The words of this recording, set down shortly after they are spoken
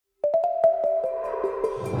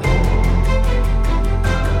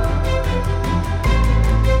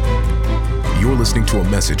You're listening to a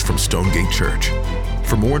message from Stonegate Church.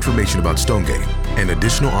 For more information about Stonegate and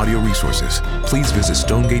additional audio resources, please visit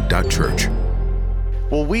stonegate.church.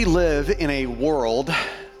 Well, we live in a world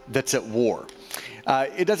that's at war.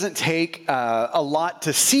 It doesn't take a lot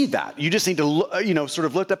to see that. You just need to, sort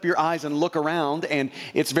of lift up your eyes and look around, and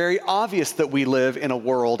it's very obvious that we live in a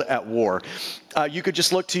world at war. You could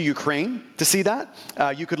just look to Ukraine to see that.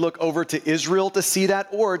 You could look over to Israel to see that,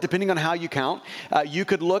 or depending on how you count, you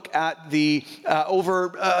could look at the over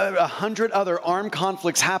 100 other armed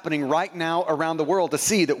conflicts happening right now around the world to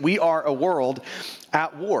see that we are a world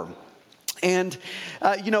at war. And,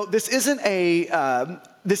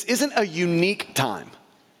 this isn't a unique time,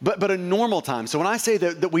 but a normal time. So when I say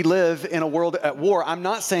that we live in a world at war, I'm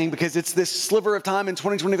not saying because it's this sliver of time in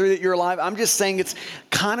 2023 that you're alive. I'm just saying it's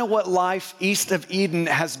kind of what life east of Eden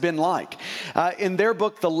has been like. In their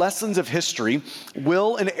book, The Lessons of History,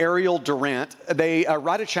 Will and Ariel Durant, they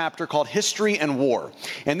write a chapter called History and War.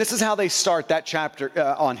 And this is how they start that chapter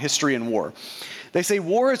on history and war. They say,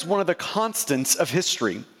 war is one of the constants of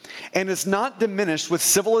history, and is not diminished with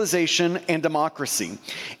civilization and democracy.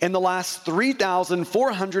 In the last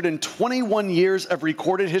 3,421 years of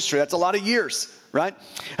recorded history, that's a lot of years, right?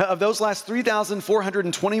 Of those last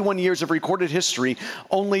 3,421 years of recorded history,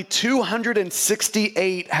 only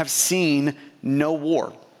 268 have seen no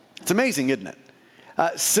war. It's amazing, isn't it?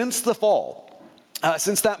 Since the fall,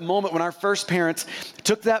 since that moment when our first parents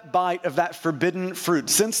took that bite of that forbidden fruit,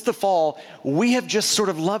 since the fall, we have just sort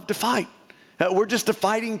of loved to fight. We're just a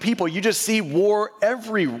fighting people. You just see war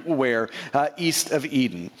everywhere east of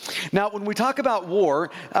Eden. Now, when we talk about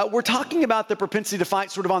war, we're talking about the propensity to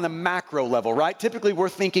fight sort of on the macro level, right? Typically, we're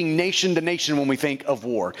thinking nation to nation when we think of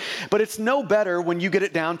war. But it's no better when you get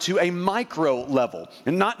it down to a micro level.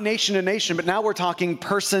 And not nation to nation, but now we're talking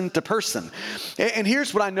person to person. And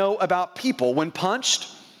here's what I know about people. When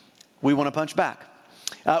punched, we want to punch back.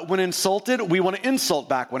 When insulted, we want to insult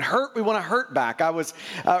back. When hurt, we want to hurt back. I was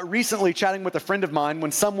recently chatting with a friend of mine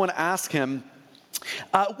when someone asked him,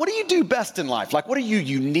 what do you do best in life? Like, what are you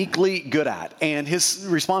uniquely good at? And his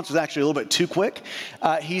response was actually a little bit too quick.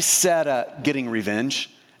 He said, getting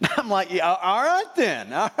revenge. I'm like, yeah, all right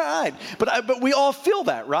then, all right. But we all feel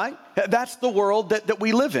that, right? That's the world that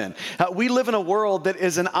we live in. We live in a world that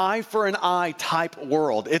is an eye for an eye type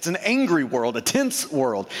world. It's an angry world, a tense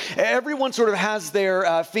world. Everyone sort of has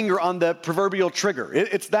their finger on the proverbial trigger.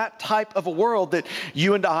 It's that type of a world that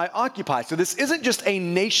you and I occupy. So this isn't just a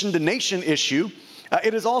nation-to-nation issue.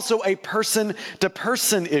 It is also a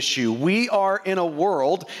person-to-person issue. We are in a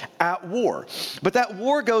world at war. But that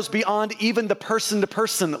war goes beyond even the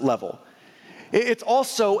person-to-person level. It's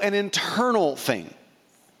also an internal thing.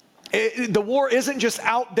 The war isn't just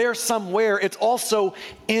out there somewhere. It's also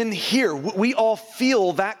in here. We all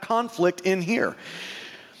feel that conflict in here.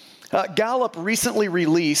 Gallup recently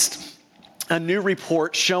released a new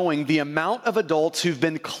report showing the amount of adults who've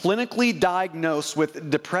been clinically diagnosed with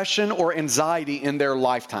depression or anxiety in their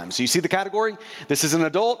lifetime. So you see the category? This is an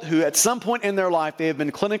adult who at some point in their life, they have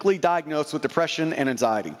been clinically diagnosed with depression and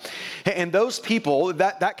anxiety. And those people,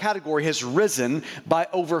 that category has risen by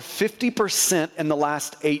over 50% in the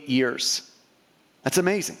last 8 years. That's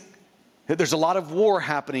amazing. There's a lot of war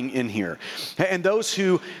happening in here. And those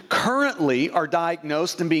who currently are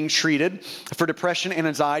diagnosed and being treated for depression and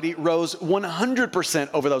anxiety rose 100%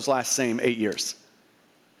 over those last same 8 years.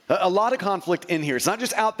 A lot of conflict in here. It's not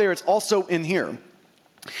just out there, it's also in here.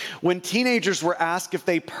 When teenagers were asked if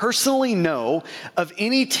they personally know of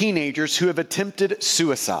any teenagers who have attempted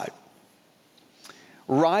suicide,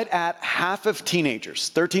 right at half of teenagers,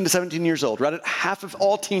 13 to 17 years old, right at half of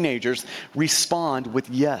all teenagers respond with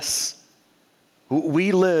yes.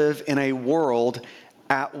 We live in a world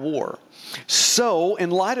at war. So, in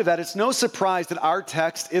light of that, it's no surprise that our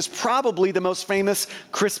text is probably the most famous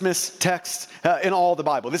Christmas text in all the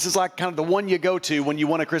Bible. This is like kind of the one you go to when you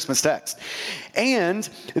want a Christmas text. And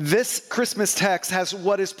this Christmas text has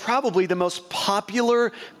what is probably the most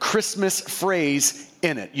popular Christmas phrase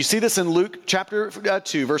in it. You see this in Luke chapter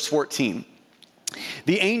 2, verse 14.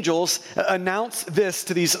 The angels announce this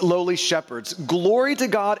to these lowly shepherds. Glory to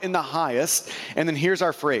God in the highest. And then here's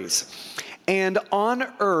our phrase. And on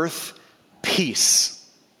earth, peace.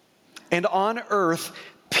 And on earth,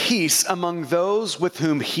 peace among those with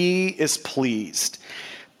whom he is pleased.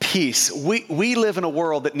 Peace. We live in a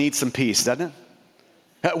world that needs some peace, doesn't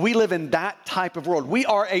it? We live in that type of world. We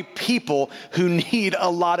are a people who need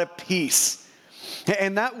a lot of peace.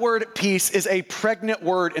 And that word peace is a pregnant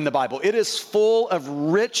word in the Bible. It is full of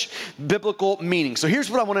rich biblical meaning. So here's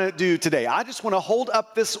what I want to do today. I just want to hold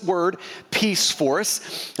up this word peace for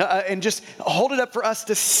us and just hold it up for us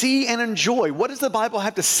to see and enjoy. What does the Bible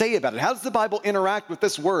have to say about it? How does the Bible interact with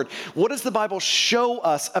this word? What does the Bible show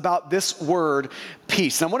us about this word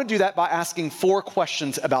peace? And I want to do that by asking 4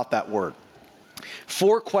 questions about that word.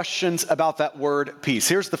 4 questions about that word peace.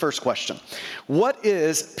 Here's the first question. What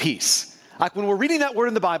is peace? Like when we're reading that word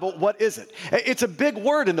in the Bible, what is it? It's a big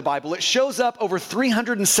word in the Bible. It shows up over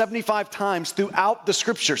 375 times throughout the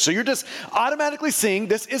scriptures. So you're just automatically seeing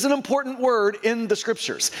this is an important word in the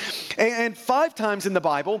scriptures. And 5 times in the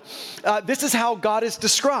Bible, this is how God is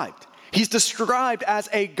described. He's described as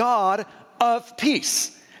a God of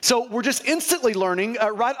peace. So we're just instantly learning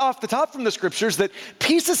right off the top from the scriptures that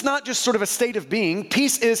peace is not just sort of a state of being.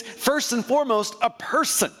 Peace is first and foremost a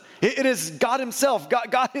person. It is God himself.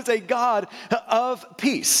 God is a God of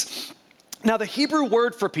peace. Now, the Hebrew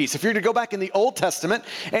word for peace, if you're to go back in the Old Testament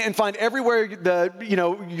and find everywhere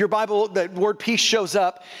your Bible, the word peace shows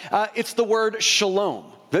up, it's the word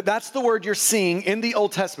shalom. That's the word you're seeing in the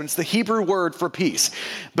Old Testament. It's the Hebrew word for peace.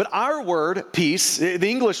 But our word, peace, the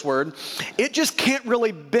English word, it just can't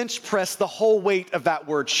really bench press the whole weight of that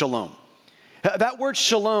word shalom. That word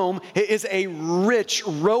shalom is a rich,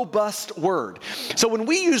 robust word. So when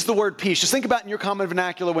we use the word peace, just think about in your common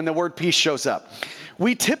vernacular when the word peace shows up.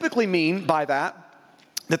 We typically mean by that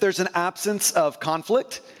there's an absence of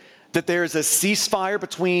conflict, that there's a ceasefire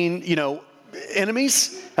between,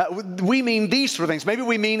 enemies. We mean these sort of things. Maybe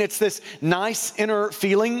we mean it's this nice inner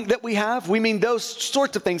feeling that we have. We mean those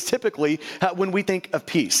sorts of things typically when we think of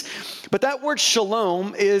peace. But that word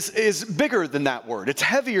shalom is bigger than that word. It's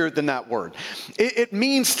heavier than that word. It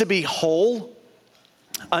means to be whole,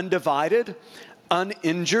 undivided,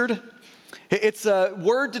 uninjured. It's a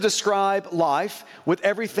word to describe life with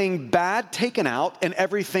everything bad taken out and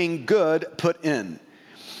everything good put in.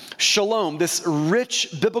 Shalom, this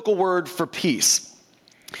rich biblical word for peace,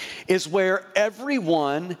 is where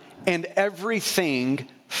everyone and everything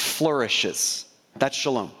flourishes. That's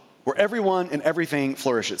shalom, where everyone and everything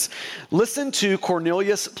flourishes. Listen to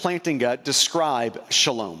Cornelius Plantinga describe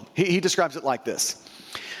shalom. He describes it like this.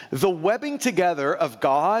 The webbing together of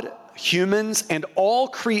God, humans, and all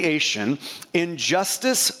creation in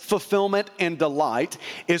justice, fulfillment, and delight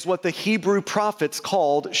is what the Hebrew prophets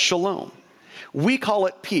called shalom. We call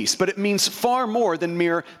it peace, but it means far more than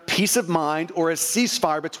mere peace of mind or a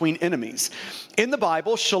ceasefire between enemies. In the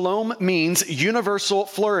Bible, shalom means universal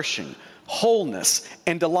flourishing, wholeness,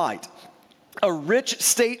 and delight. A rich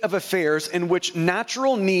state of affairs in which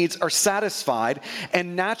natural needs are satisfied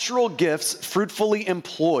and natural gifts fruitfully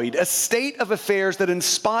employed. A state of affairs that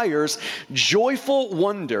inspires joyful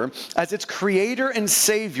wonder as its creator and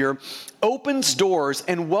savior opens doors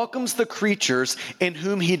and welcomes the creatures in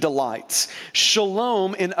whom he delights.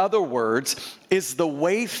 Shalom, in other words, is the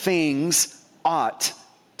way things ought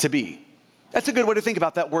to be. That's a good way to think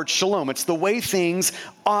about that word shalom. It's the way things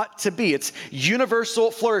ought to be. It's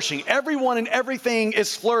universal flourishing. Everyone and everything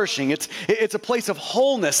is flourishing. It's a place of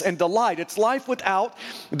wholeness and delight. It's life without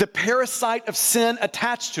the parasite of sin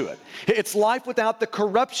attached to it. It's life without the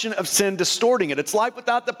corruption of sin distorting it. It's life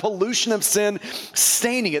without the pollution of sin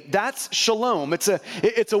staining it. That's shalom. It's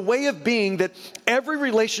a way of being that every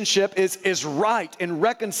relationship is right and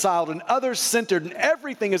reconciled and others-centered, and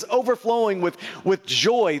everything is overflowing with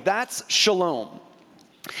joy. That's shalom.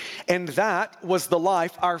 And that was the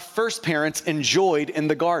life our first parents enjoyed in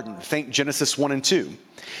the garden. Think Genesis 1 and 2.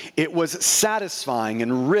 It was satisfying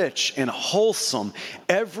and rich and wholesome.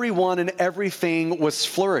 Everyone and everything was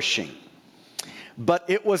flourishing. But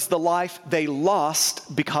it was the life they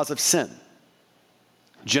lost because of sin.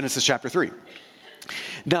 Genesis chapter 3.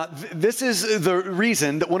 Now, this is the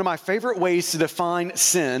reason that one of my favorite ways to define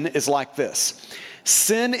sin is like this.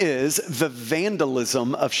 Sin is the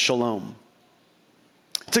vandalism of shalom.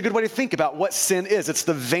 It's a good way to think about what sin is. It's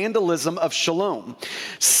the vandalism of shalom.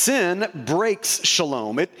 Sin breaks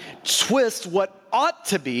shalom. It twists what ought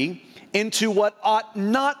to be into what ought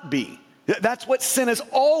not be. That's what sin is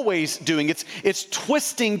always doing. It's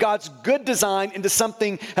twisting God's good design into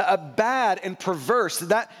something bad and perverse.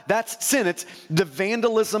 That's sin. It's the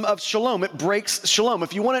vandalism of shalom. It breaks shalom.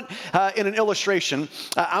 If you want it in an illustration,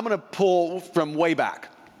 I'm going to pull from way back.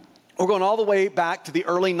 We're going all the way back to the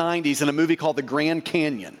early 90s in a movie called The Grand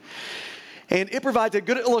Canyon. And it provides a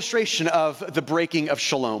good illustration of the breaking of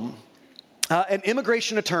shalom. an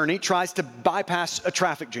immigration attorney tries to bypass a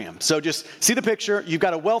traffic jam. So just see the picture. You've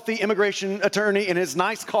got a wealthy immigration attorney in his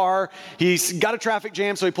nice car. He's got a traffic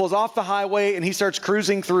jam, so he pulls off the highway and he starts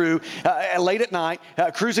cruising through, late at night,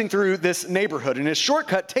 cruising through this neighborhood. And his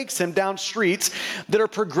shortcut takes him down streets that are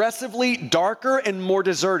progressively darker and more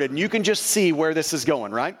deserted. And you can just see where this is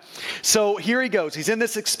going, right? So here he goes. He's in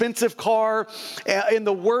this expensive car in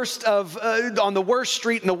the worst of, on the worst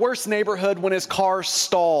street in the worst neighborhood when his car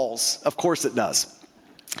stalls. Of course it does.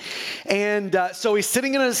 And so he's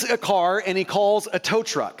sitting in his car and he calls a tow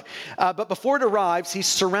truck. But before it arrives, he's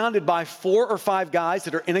surrounded by 4 or 5 guys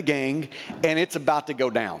that are in a gang, and it's about to go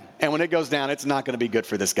down. And when it goes down, it's not going to be good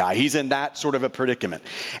for this guy. He's in that sort of a predicament.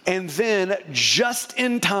 And then just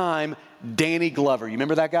in time, Danny Glover, you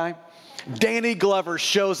remember that guy? Danny Glover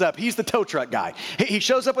shows up. He's the tow truck guy. He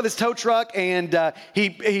shows up with his tow truck and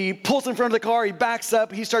he pulls in front of the car. He backs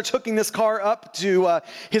up. He starts hooking this car up to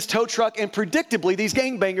his tow truck. And predictably, these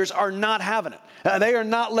gangbangers are not having it. They are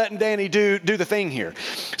not letting Danny do the thing here.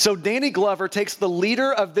 So Danny Glover takes the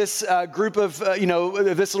leader of this group of,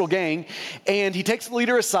 this little gang, and he takes the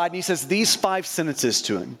leader aside and he says these 5 sentences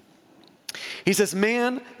to him. He says,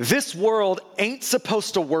 "Man, this world ain't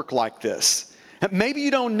supposed to work like this. Maybe you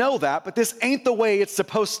don't know that, but this ain't the way it's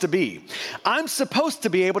supposed to be. I'm supposed to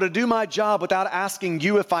be able to do my job without asking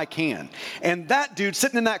you if I can. And that dude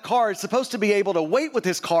sitting in that car is supposed to be able to wait with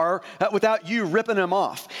his car without you ripping him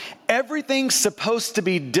off. Everything's supposed to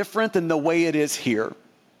be different than the way it is here.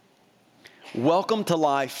 Welcome to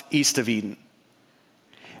life east of Eden.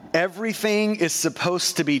 Everything is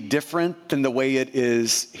supposed to be different than the way it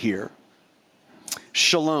is here.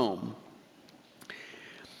 Shalom.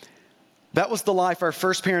 That was the life our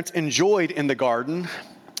first parents enjoyed in the garden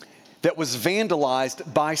that was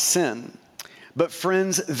vandalized by sin. But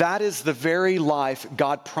friends, that is the very life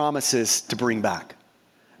God promises to bring back.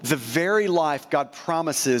 The very life God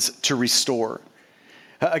promises to restore.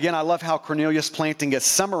 Again, I love how Cornelius Plantinga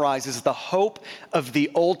summarizes the hope of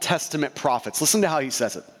the Old Testament prophets. Listen to how he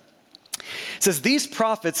says it. It says, these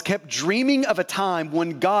prophets kept dreaming of a time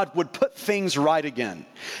when God would put things right again.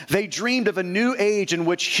 They dreamed of a new age in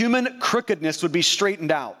which human crookedness would be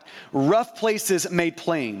straightened out, rough places made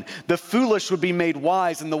plain, the foolish would be made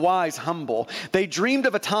wise, and the wise humble. They dreamed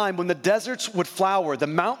of a time when the deserts would flower, the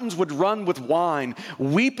mountains would run with wine,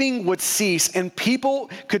 weeping would cease, and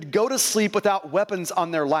people could go to sleep without weapons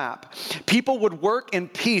on their lap. People would work in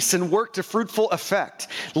peace and work to fruitful effect.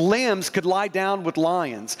 Lambs could lie down with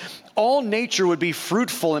lions. All nature would be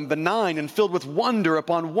fruitful and benign and filled with wonder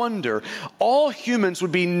upon wonder. All humans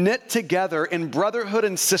would be knit together in brotherhood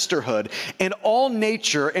and sisterhood. And all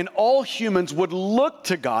nature and all humans would look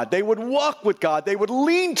to God. They would walk with God. They would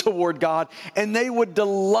lean toward God. And they would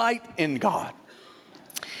delight in God.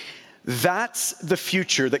 That's the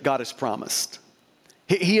future that God has promised.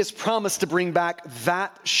 He has promised to bring back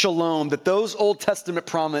that shalom that those Old Testament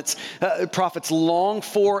prophets longed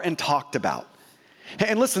for and talked about.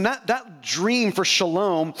 And listen, that dream for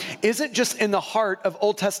shalom isn't just in the heart of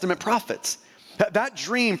Old Testament prophets. That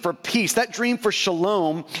dream for peace, that dream for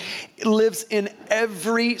shalom lives in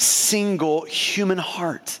every single human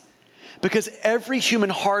heart. Because every human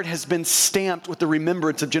heart has been stamped with the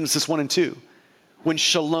remembrance of Genesis 1 and 2. When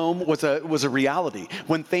shalom was a reality.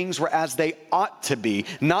 When things were as they ought to be.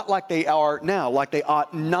 Not like they are now, like they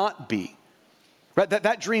ought not be. Right?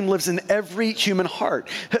 That dream lives in every human heart.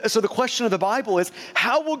 So the question of the Bible is,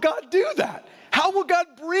 how will God do that? How will God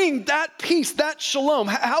bring that peace, that shalom?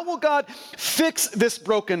 How will God fix this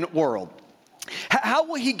broken world? How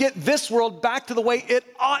will he get this world back to the way it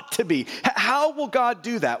ought to be? How will God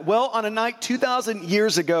do that? Well, on a night 2,000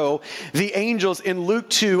 years ago, the angels in Luke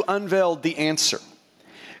 2 unveiled the answer.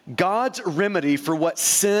 God's remedy for what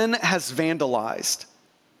sin has vandalized.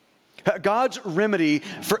 God's remedy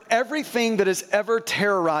for everything that has ever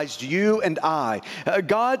terrorized you and I.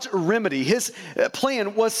 God's remedy, his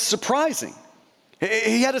plan was surprising.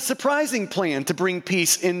 He had a surprising plan to bring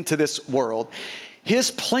peace into this world. His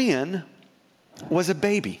plan was a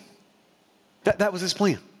baby. That was his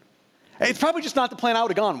plan. It's probably just not the plan I would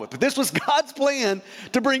have gone with, but this was God's plan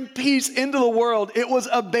to bring peace into the world. It was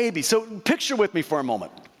a baby. So picture with me for a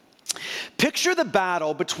moment. Picture the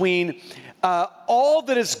battle between all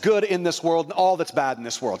that is good in this world and all that's bad in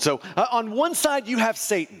this world. So on one side, you have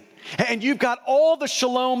Satan. And you've got all the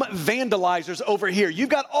shalom vandalizers over here. You've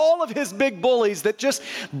got all of his big bullies that just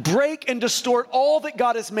break and distort all that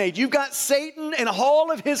God has made. You've got Satan and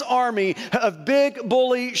all of his army of big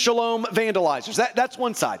bully shalom vandalizers. That's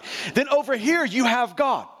one side. Then over here, you have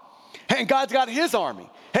God. And God's got his army.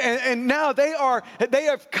 And now they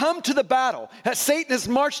have come to the battle. Satan has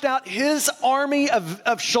marched out his army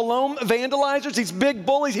of shalom vandalizers, these big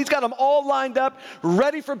bullies. He's got them all lined up,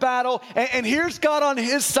 ready for battle. And here's God on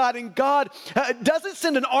his side. And God doesn't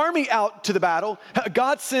send an army out to the battle.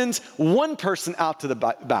 God sends one person out to the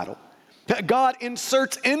battle. God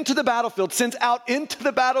inserts into the battlefield, sends out into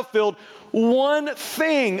the battlefield one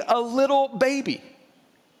thing, a little baby.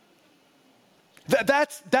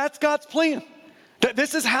 That's God's plan.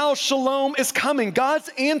 This is how shalom is coming. God's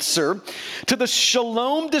answer to the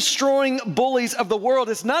shalom-destroying bullies of the world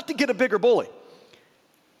is not to get a bigger bully.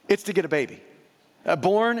 It's to get a baby,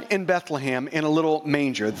 born in Bethlehem in a little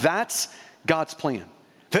manger. That's God's plan.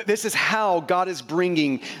 This is how God is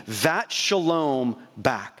bringing that shalom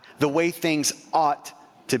back, the way things ought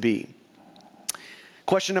to be.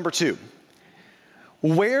 Question number 2.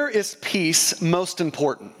 Where is peace most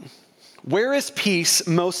important? Where is peace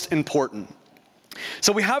most important?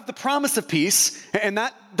 So we have the promise of peace, and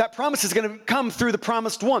that promise is going to come through the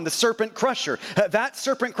promised one, the serpent crusher. That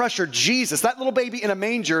serpent crusher, Jesus, that little baby in a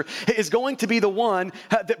manger, is going to be the one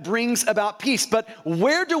that brings about peace. But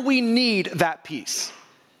where do we need that peace?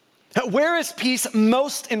 Where is peace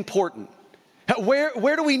most important?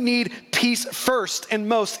 Where do we need peace first and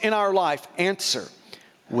most in our life? Answer: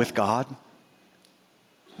 with God.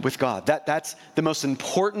 With God. That's the most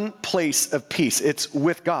important place of peace. It's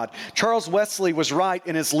with God. Charles Wesley was right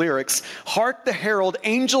in his lyrics. Hark the herald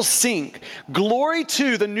angels sing, glory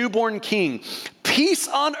to the newborn King. Peace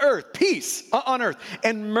on earth,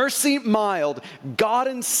 and mercy mild, God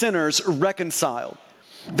and sinners reconciled.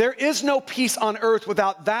 There is no peace on earth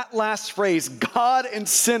without that last phrase, God and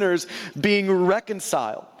sinners being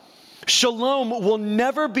reconciled. Shalom will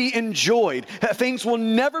never be enjoyed. Things will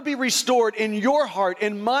never be restored in your heart,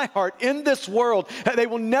 in my heart, in this world. They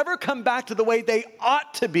will never come back to the way they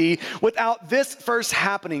ought to be without this first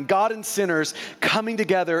happening. God and sinners coming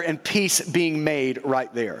together and peace being made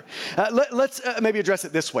right there. Let's maybe address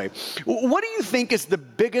it this way. What do you think is the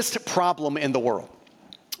biggest problem in the world?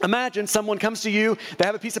 Imagine someone comes to you, they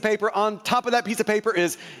have a piece of paper. On top of that piece of paper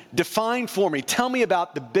is define for me. Tell me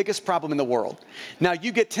about the biggest problem in the world. Now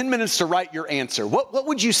you get 10 minutes to write your answer. What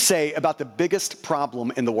would you say about the biggest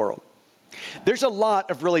problem in the world? There's a lot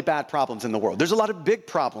of really bad problems in the world. There's a lot of big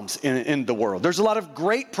problems in the world. There's a lot of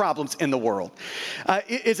great problems in the world.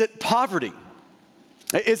 Is it poverty?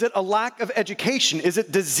 Is it a lack of education? Is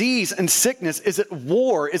it disease and sickness? Is it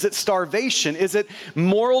war? Is it starvation? Is it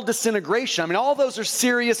moral disintegration? I mean, all those are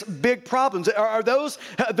serious, big problems. Are those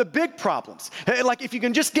the big problems? Like, if you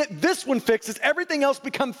can just get this one fixed, does everything else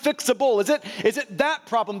become fixable? Is it that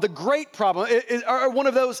problem, the great problem? Are one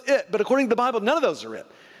of those it? But according to the Bible, none of those are it.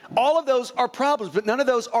 All of those are problems, but none of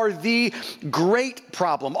those are the great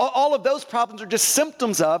problem. All of those problems are just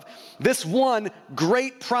symptoms of this one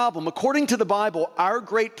great problem. According to the Bible, our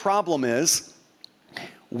great problem is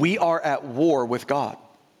we are at war with God.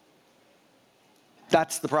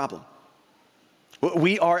 That's the problem.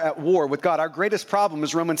 We are at war with God. Our greatest problem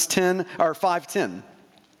is Romans 5:10.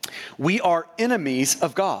 We are enemies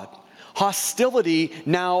of God. Hostility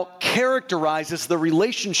now characterizes the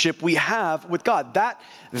relationship we have with God.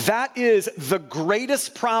 That is the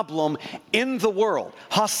greatest problem in the world.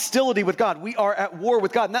 Hostility with God. We are at war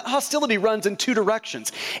with God. And that hostility runs in two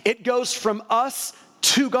directions. It goes from us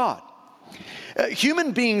to God.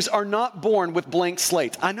 Human beings are not born with blank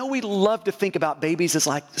slates. I know we love to think about babies as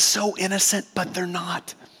like so innocent, but they're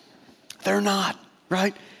not. They're not,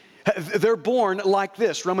 right? They're born like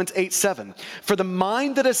this, Romans 8:7. For the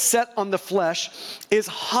mind that is set on the flesh is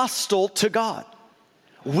hostile to God.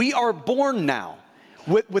 We are born now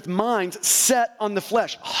with minds set on the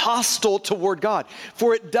flesh, hostile toward God.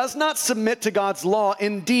 For it does not submit to God's law.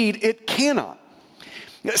 Indeed, it cannot.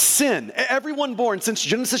 Sin, everyone born since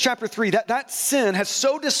Genesis chapter 3, that sin has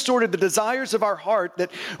so distorted the desires of our heart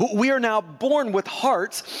that we are now born with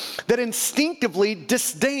hearts that instinctively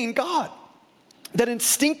disdain God. That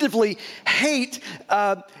instinctively hate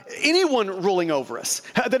anyone ruling over us,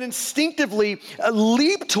 that instinctively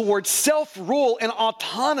leap towards self-rule and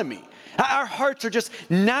autonomy. Our hearts are just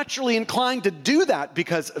naturally inclined to do that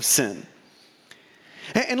because of sin.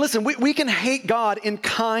 And listen, we can hate God in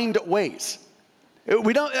kind ways.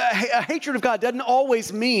 A hatred of God doesn't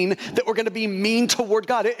always mean that we're going to be mean toward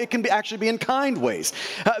God. It can actually be in kind ways.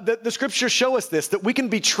 The scriptures show us this, that we can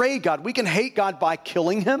betray God. We can hate God by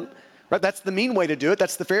killing him. Right? That's the mean way to do it.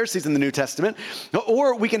 That's the Pharisees in the New Testament.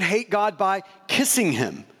 Or we can hate God by kissing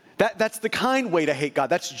him. That's the kind way to hate God.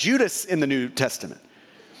 That's Judas in the New Testament.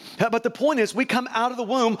 But the point is, we come out of the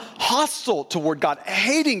womb hostile toward God,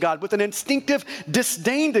 hating God with an instinctive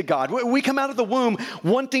disdain to God. We come out of the womb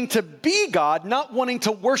wanting to be God, not wanting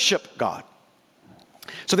to worship God.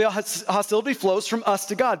 So the hostility flows from us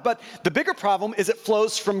to God. But the bigger problem is it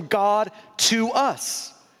flows from God to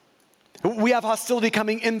us. We have hostility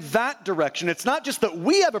coming in that direction. It's not just that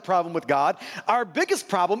we have a problem with God. Our biggest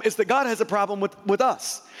problem is that God has a problem with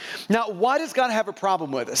us. Now, why does God have a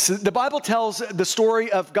problem with us? The Bible tells the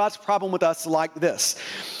story of God's problem with us like this.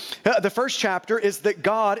 The first chapter is that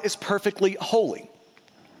God is perfectly holy.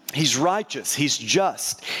 He's righteous. He's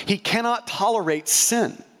just. He cannot tolerate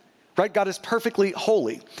sin. Right? God is perfectly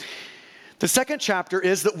holy. The second chapter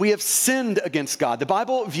is that we have sinned against God. The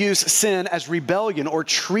Bible views sin as rebellion or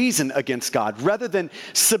treason against God. Rather than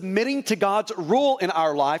submitting to God's rule in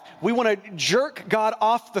our life, we want to jerk God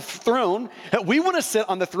off the throne. We want to sit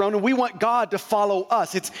on the throne and we want God to follow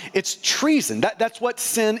us. It's treason. That's what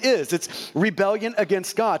sin is. It's rebellion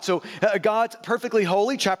against God. So God's perfectly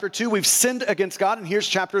holy. Chapter 2, we've sinned against God. And here's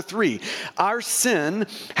chapter 3. Our sin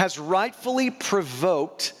has rightfully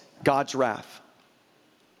provoked God's wrath.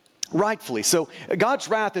 Rightfully. So God's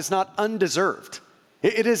wrath is not undeserved.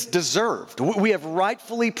 It is deserved. We have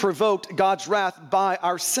rightfully provoked God's wrath by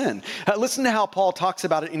our sin. Listen to how Paul talks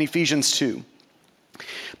about it in Ephesians 2.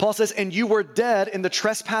 Paul says, "And you were dead in the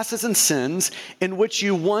trespasses and sins in which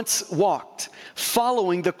you once walked,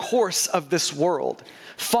 following the course of this world,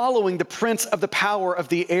 following the prince of the power of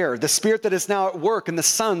the air, the spirit that is now at work in the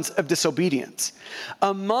sons of disobedience,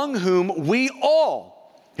 among whom we all,"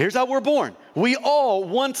 here's how we're born. "We all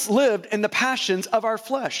once lived in the passions of our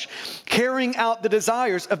flesh, carrying out the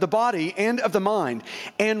desires of the body and of the mind,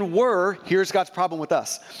 and were," here's God's problem with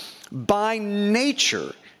us, "by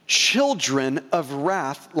nature children of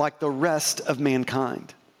wrath like the rest of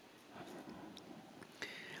mankind."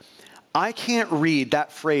 I can't read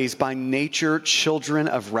that phrase, "by nature children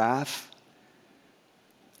of wrath,"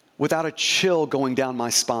 without a chill going down my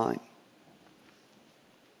spine.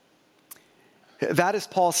 That is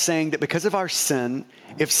Paul saying that because of our sin,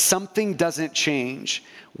 if something doesn't change,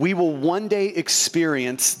 we will one day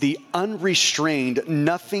experience the unrestrained,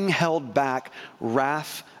 nothing held back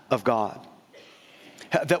wrath of God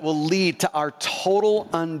that will lead to our total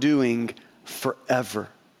undoing forever.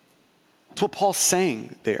 That's what Paul's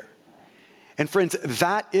saying there. And friends,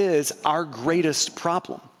 that is our greatest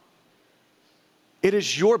problem. It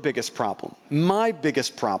is your biggest problem, my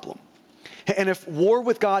biggest problem. And if war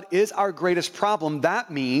with God is our greatest problem, that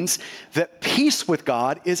means that peace with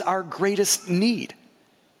God is our greatest need.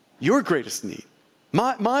 Your greatest need.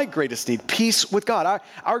 My greatest need, peace with God.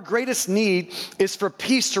 Our greatest need is for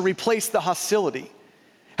peace to replace the hostility.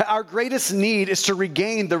 Our greatest need is to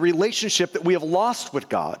regain the relationship that we have lost with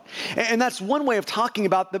God. And that's one way of talking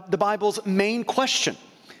about the Bible's main question.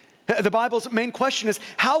 The Bible's main question is,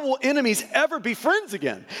 how will enemies ever be friends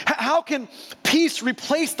again? How can peace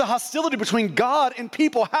replace the hostility between God and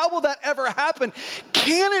people? How will that ever happen?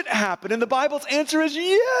 Can it happen? And the Bible's answer is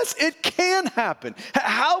yes, it can happen.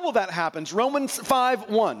 How will that happen? Romans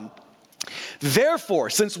 5:1. "Therefore,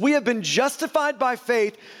 since we have been justified by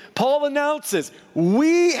faith," Paul announces,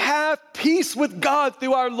 "we have peace with God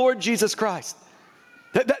through our Lord Jesus Christ."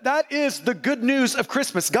 That is the good news of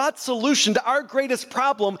Christmas. God's solution to our greatest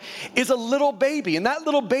problem is a little baby. And that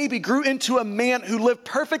little baby grew into a man who lived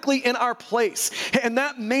perfectly in our place. And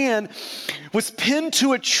that man was pinned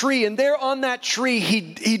to a tree. And there on that tree, he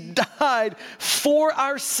died for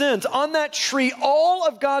our sins. On that tree, all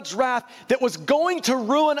of God's wrath that was going to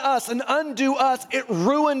ruin us and undo us, it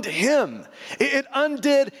ruined him. It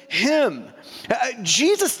undid him.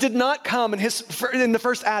 Jesus did not come in the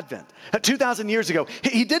first advent, 2,000 years ago.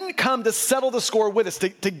 He didn't come to settle the score with us, to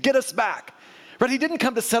get us back. Right? He didn't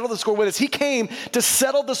come to settle the score with us. He came to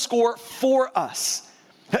settle the score for us.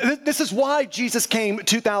 This is why Jesus came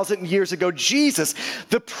 2,000 years ago. Jesus,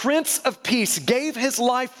 the Prince of Peace, gave his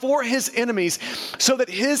life for his enemies so that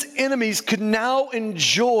his enemies could now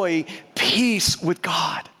enjoy peace with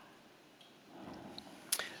God.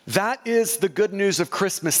 That is the good news of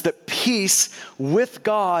Christmas, that peace with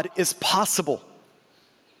God is possible.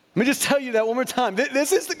 Let me just tell you that one more time.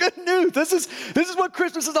 This is the good news. This is what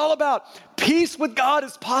Christmas is all about. Peace with God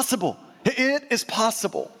is possible. It is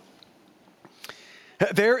possible.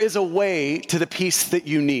 There is a way to the peace that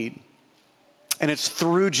you need, and it's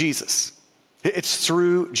through Jesus. It's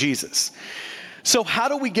through Jesus. So how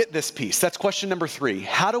do we get this peace? That's question number 3.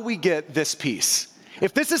 How do we get this peace?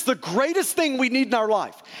 If this is the greatest thing we need in our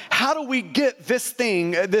life, how do we get this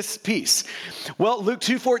peace? Well, Luke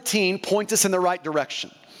 2:14 points us in the right direction.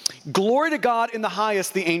 Glory to God in the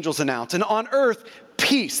highest, the angels announce. And on earth,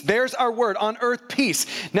 peace. There's our word. On earth, peace.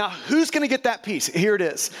 Now, who's going to get that peace? Here it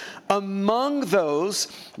is. Among those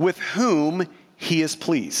with whom he is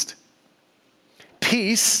pleased.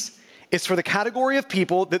 Peace is for the category of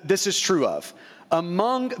people that this is true of.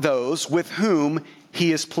 Among those with whom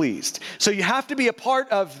he is pleased. So you have to be a part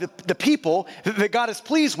of the people that God is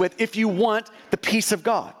pleased with if you want the peace of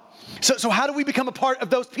God. So how do we become a part of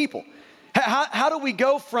those people? How do we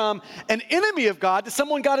go from an enemy of God to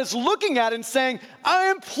someone God is looking at and saying, I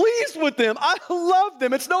am pleased with them. I love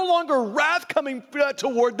them. It's no longer wrath coming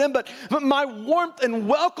toward them, but my warmth and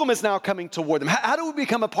welcome is now coming toward them. How do we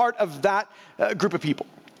become a part of that group of people?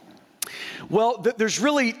 Well, there's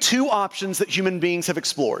really two options that human beings have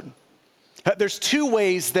explored. There's two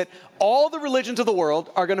ways that all the religions of the world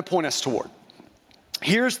are going to point us toward.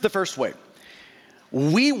 Here's the first way.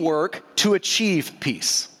 We work to achieve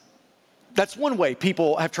peace. That's one way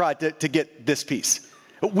people have tried to get this peace.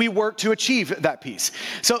 We work to achieve that peace.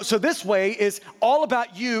 So this way is all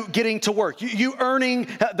about you getting to work, you earning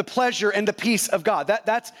the pleasure and the peace of God.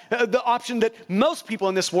 That's the option that most people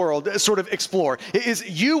in this world sort of explore, is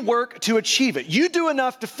you work to achieve it. You do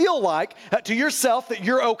enough to feel like to yourself that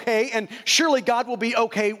you're okay, and surely God will be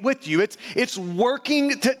okay with you. It's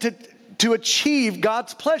working to achieve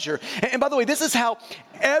God's pleasure. And by the way, this is how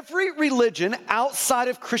every religion outside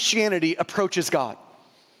of Christianity approaches God.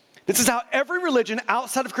 This is how every religion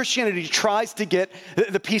outside of Christianity tries to get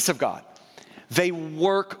the peace of God. They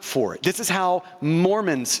work for it. This is how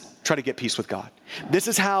Mormons try to get peace with God. This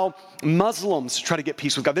is how Muslims try to get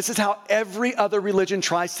peace with God. This is how every other religion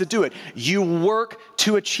tries to do it. You work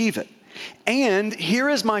to achieve it. And here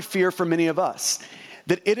is my fear for many of us,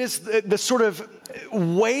 that it is the sort of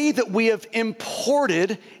way that we have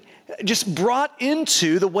imported, just brought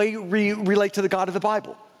into the way we relate to the God of the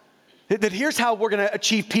Bible. That here's how we're going to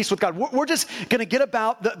achieve peace with God. We're just going to get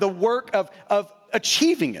about the work of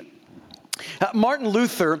achieving it. Martin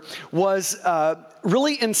Luther was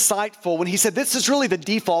really insightful when he said this is really the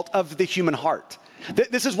default of the human heart.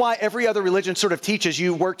 This is why every other religion sort of teaches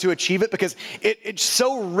you work to achieve it, because it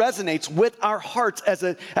so resonates with our hearts as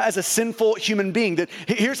a sinful human being, that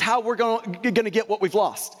here's how we're going to get what we've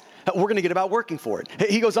lost. We're going to get about working for it.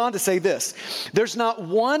 He goes on to say this: there's not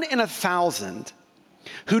 1 in 1,000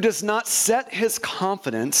 who does not set his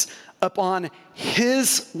confidence upon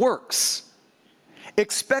his works,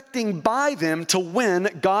 expecting by them to win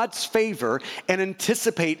God's favor and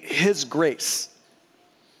anticipate his grace.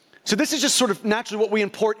 So this is just sort of naturally what we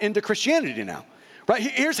import into Christianity now, right?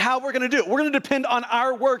 Here's how we're going to do it. We're going to depend on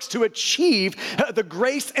our works to achieve the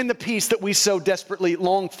grace and the peace that we so desperately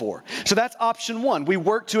long for. So that's option one. We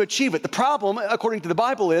work to achieve it. The problem, according to the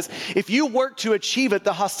Bible, is if you work to achieve it,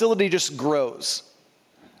 the hostility just grows.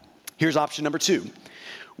 Here's option number two.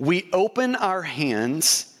 We open our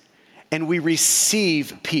hands and we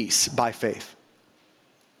receive peace by faith.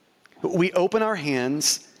 We open our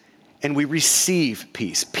hands and we receive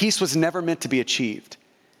peace. Peace was never meant to be achieved.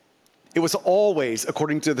 It was always,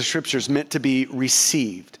 according to the scriptures, meant to be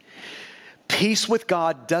received. Peace with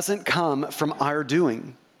God doesn't come from our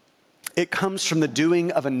doing. It comes from the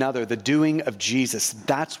doing of another, the doing of Jesus.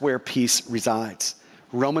 That's where peace resides.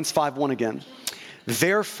 Romans 5:1 again.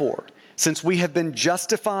 Therefore, since we have been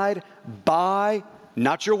justified by,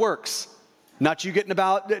 not your works, not you getting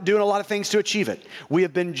about doing a lot of things to achieve it. We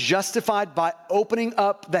have been justified by opening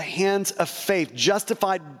up the hands of faith,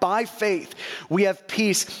 justified by faith. We have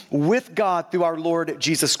peace with God through our Lord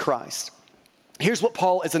Jesus Christ. Here's what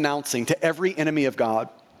Paul is announcing to every enemy of God.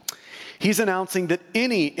 He's announcing that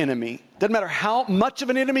any enemy, doesn't matter how much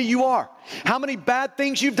of an enemy you are, how many bad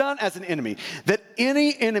things you've done as an enemy, that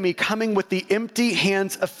any enemy coming with the empty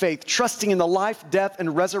hands of faith, trusting in the life, death,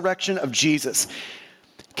 and resurrection of Jesus,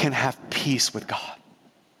 can have peace with God.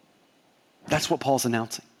 That's what Paul's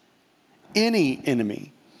announcing. Any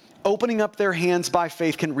enemy opening up their hands by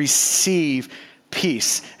faith can receive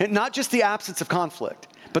peace. And not just the absence of conflict,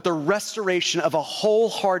 but the restoration of a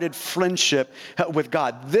wholehearted friendship with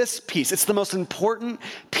God. This peace, it's the most important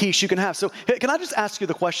peace you can have. So can I just ask you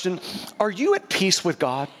the question, are you at peace with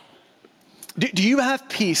God? Do you have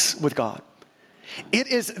peace with God? It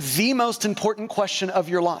is the most important question of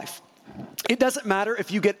your life. It doesn't matter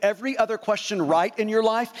if you get every other question right in your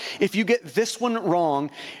life. If you get this one wrong,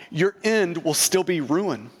 your end will still be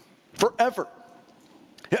ruin forever.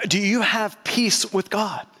 Do you have peace with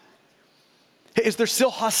God? Is there still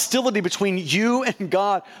hostility between you and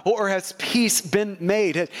God, or has peace been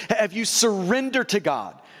made? Have you surrendered to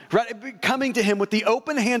God right? Coming to him with the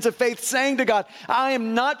open hands of faith, saying to God, I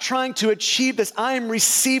am not trying to achieve this. I am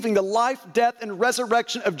receiving the life, death, and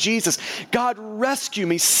resurrection of Jesus. God, rescue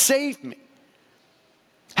me, save me.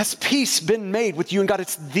 Has peace been made with you and God?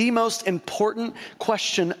 It's the most important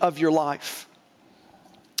question of your life.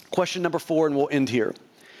 Question number 4, and we'll end here.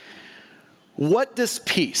 What does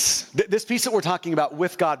peace, this peace that we're talking about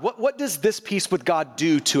with God, what does this peace with God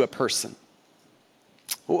do to a person?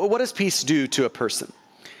 What does peace do to a person?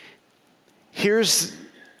 Here's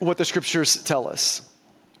what the scriptures tell us.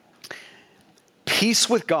 Peace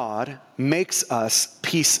with God makes us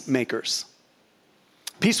peacemakers.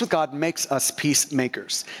 Peace with God makes us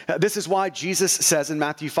peacemakers. This is why Jesus says in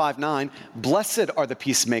Matthew 5:9, blessed are the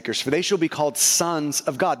peacemakers, for they shall be called sons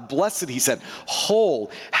of God. Blessed, he said,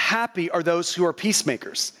 whole, happy are those who are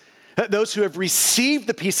peacemakers. Those who have received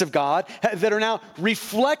the peace of God that are now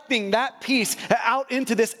reflecting that peace out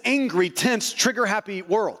into this angry, tense, trigger-happy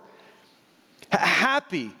world.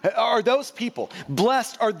 Happy are those people.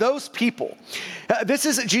 Blessed are those people. This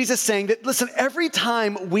is Jesus saying that, listen, every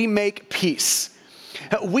time we make peace,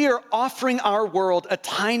 we are offering our world a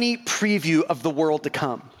tiny preview of the world to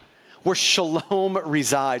come, where shalom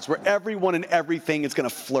resides, where everyone and everything is going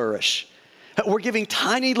to flourish. We're giving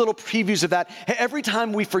tiny little previews of that every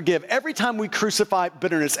time we forgive, every time we crucify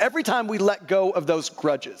bitterness, every time we let go of those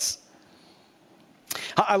grudges.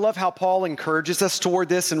 I love how Paul encourages us toward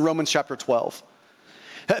this in Romans chapter 12.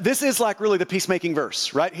 This is like really the peacemaking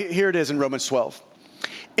verse, right? Here it is in Romans 12.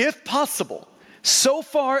 If possible, so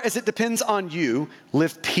far as it depends on you,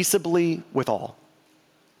 live peaceably with all.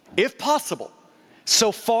 If possible,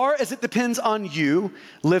 so far as it depends on you,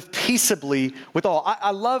 live peaceably with all.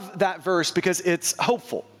 I love that verse because it's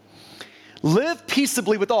hopeful. Live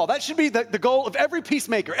peaceably with all. That should be the goal of every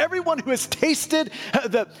peacemaker. Everyone who has tasted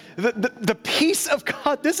the peace of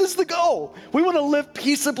God, this is the goal. We want to live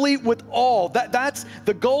peaceably with all. That's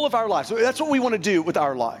the goal of our lives. So that's what we want to do with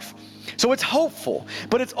our life. So it's hopeful,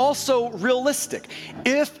 but it's also realistic.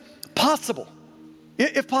 If possible.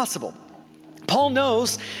 If possible. Paul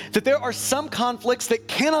knows that there are some conflicts that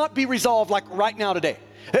cannot be resolved like right now today.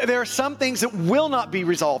 There are some things that will not be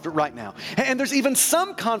resolved right now. And there's even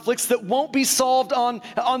some conflicts that won't be solved on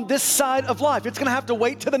this side of life. It's going to have to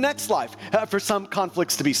wait to the next life for some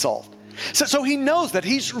conflicts to be solved. So he knows that.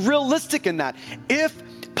 He's realistic in that, if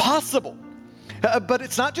possible. But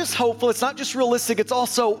it's not just hopeful, it's not just realistic, it's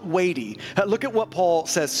also weighty. Look at what Paul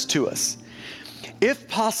says to us. If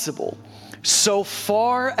possible, so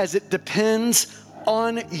far as it depends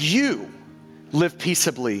on you, live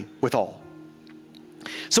peaceably with all.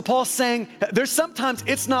 So Paul's saying there's sometimes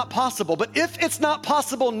it's not possible, but if it's not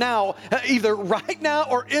possible now, either right now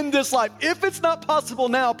or in this life, if it's not possible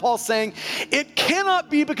now, Paul's saying it cannot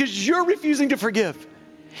be because you're refusing to forgive.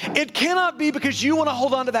 It cannot be because you want to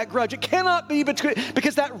hold on to that grudge. It cannot be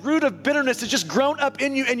because that root of bitterness has just grown up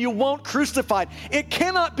in you and you won't crucify it. It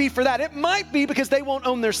cannot be for that. It might be because they won't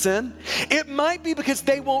own their sin. It might be because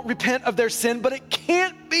they won't repent of their sin, but it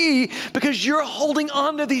can't be because you're holding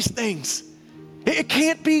on to these things. It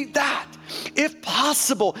can't be that. If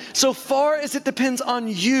possible, so far as it depends on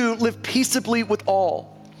you, live peaceably with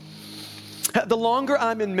all. The longer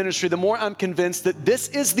I'm in ministry, the more I'm convinced that this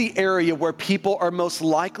is the area where people are most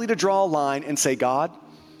likely to draw a line and say, God,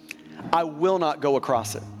 I will not go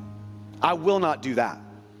across it. I will not do that.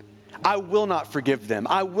 I will not forgive them.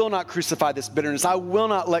 I will not crucify this bitterness. I will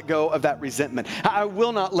not let go of that resentment. I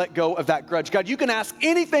will not let go of that grudge. God, you can ask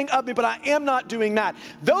anything of me, but I am not doing that.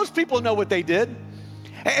 Those people know what they did.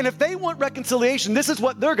 And if they want reconciliation, this is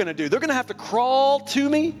what they're going to do. They're going to have to crawl to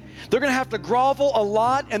me. They're going to have to grovel a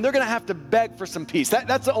lot, and they're going to have to beg for some peace.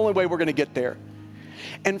 That's the only way we're going to get there.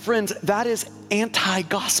 And friends, that is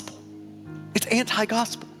anti-gospel. It's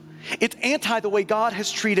anti-gospel. It's anti the way God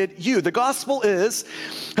has treated you. The gospel is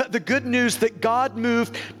the good news that God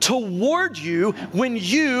moved toward you when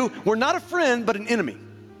you were not a friend, but an enemy.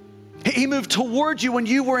 He moved toward you when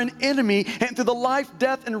you were an enemy, and through the life,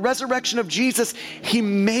 death, and resurrection of Jesus, he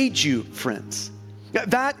made you friends.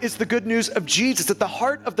 That is the good news of Jesus. At the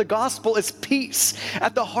heart of the gospel is peace.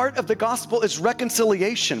 At the heart of the gospel is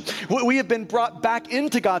reconciliation. We have been brought back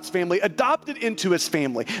into God's family, adopted into his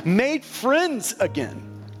family, made friends again.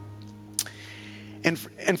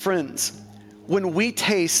 And friends, when we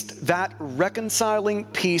taste that reconciling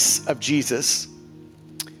peace of Jesus,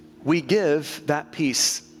 we give that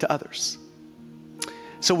peace to others.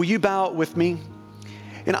 So will you bow with me?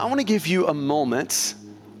 And I want to give you a moment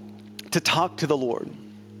to talk to the Lord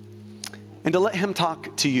and to let him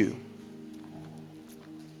talk to you.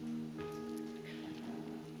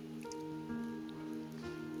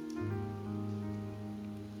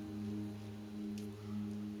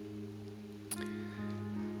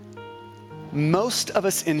 Most of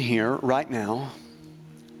us in here right now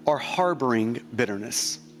are harboring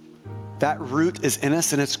bitterness. That root is in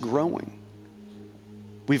us and it's growing.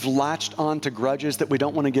 We've latched on to grudges that we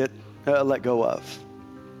don't want to let go of.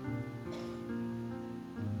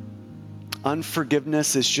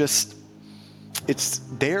 Unforgiveness is just, it's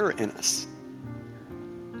there in us.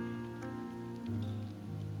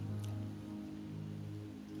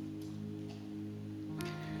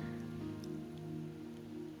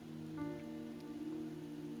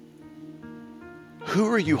 Who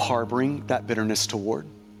are you harboring that bitterness toward?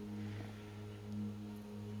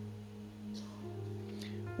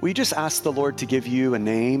 Will you just ask the Lord to give you a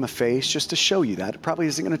name, a face, just to show you that? It probably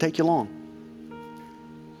isn't going to take you long.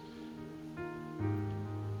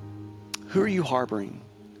 Who are you harboring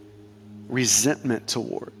resentment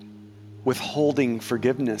toward, withholding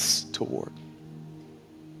forgiveness toward?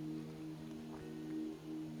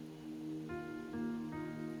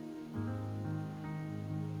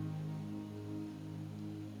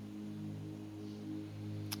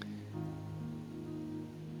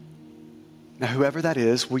 Now, whoever that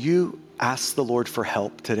is, will you ask the Lord for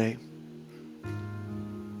help today?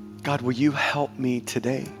 God, will you help me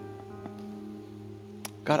today?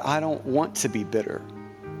 God, I don't want to be bitter.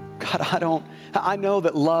 God, I know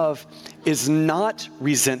that love is not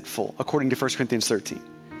resentful, according to 1 Corinthians 13.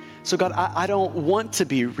 So God, I don't want to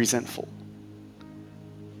be resentful.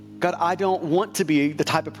 God, I don't want to be the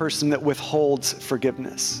type of person that withholds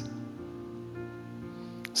forgiveness.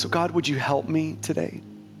 So God, would you help me today?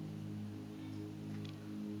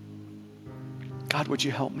 God, would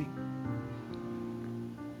you help me?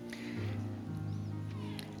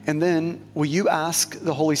 And then will you ask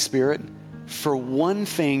the Holy Spirit for one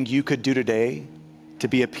thing you could do today to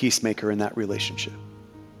be a peacemaker in that relationship?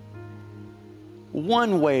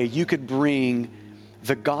 One way you could bring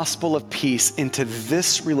the gospel of peace into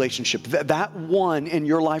this relationship, that one in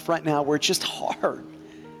your life right now where it's just hard.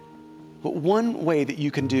 But one way that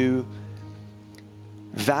you can do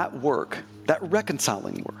that work, that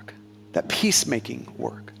reconciling work, that peacemaking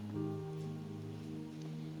work.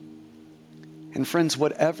 And friends,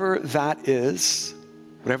 whatever that is,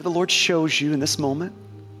 whatever the Lord shows you in this moment,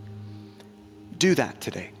 do that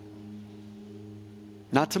today.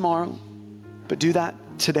 Not tomorrow, but do that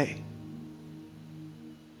today.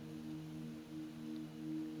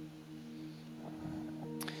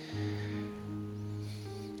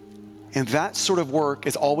 And that sort of work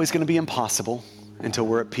is always going to be impossible until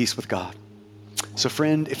we're at peace with God. So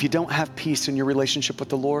friend, if you don't have peace in your relationship with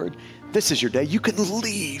the Lord, this is your day. You can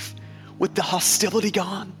leave with the hostility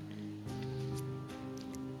gone,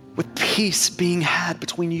 with peace being had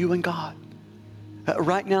between you and God.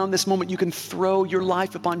 Right now in this moment, you can throw your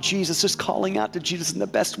life upon Jesus, just calling out to Jesus in the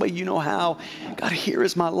best way you know how. God, here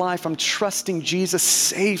is my life. I'm trusting Jesus.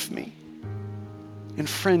 Save me. And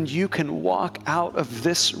friend, you can walk out of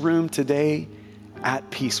this room today at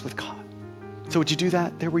peace with God. So would you do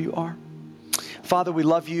that there where you are? Father, we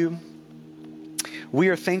love you. We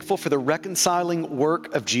are thankful for the reconciling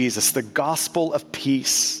work of Jesus, the gospel of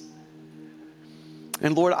peace.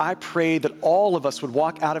 And Lord, I pray that all of us would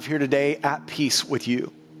walk out of here today at peace with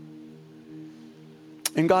you.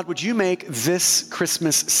 And God, would you make this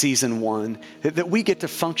Christmas season one that we get to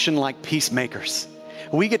function like peacemakers?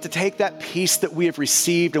 We get to take that peace that we have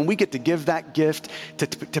received and we get to give that gift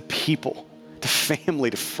to people, to family,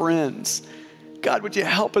 to friends. God, would you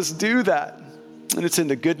help us do that? And it's in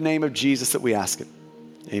the good name of Jesus that we ask it.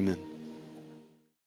 Amen.